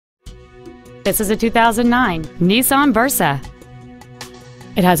This is a 2009 Nissan Versa.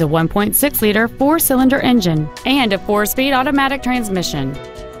 It has a 1.6-liter four-cylinder engine and a 4-speed automatic transmission.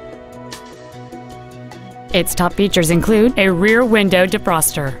 Its top features include a rear window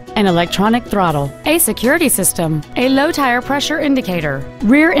defroster, an electronic throttle, a security system, a low tire pressure indicator,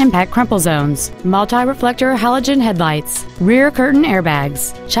 rear impact crumple zones, multi-reflector halogen headlights, rear curtain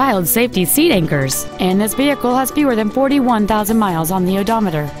airbags, child safety seat anchors, and this vehicle has fewer than 41,000 miles on the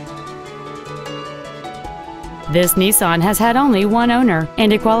odometer. This Nissan has had only one owner,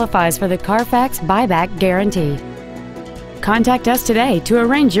 and it qualifies for the Carfax buyback guarantee. Contact us today to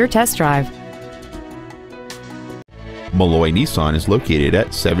arrange your test drive. Melloy Nissan is located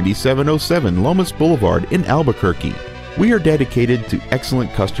at 7707 Lomas Boulevard in Albuquerque. We are dedicated to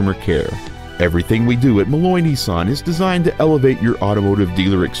excellent customer care. Everything we do at Melloy Nissan is designed to elevate your automotive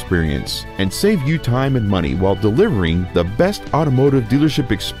dealer experience and save you time and money while delivering the best automotive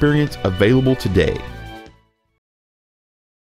dealership experience available today.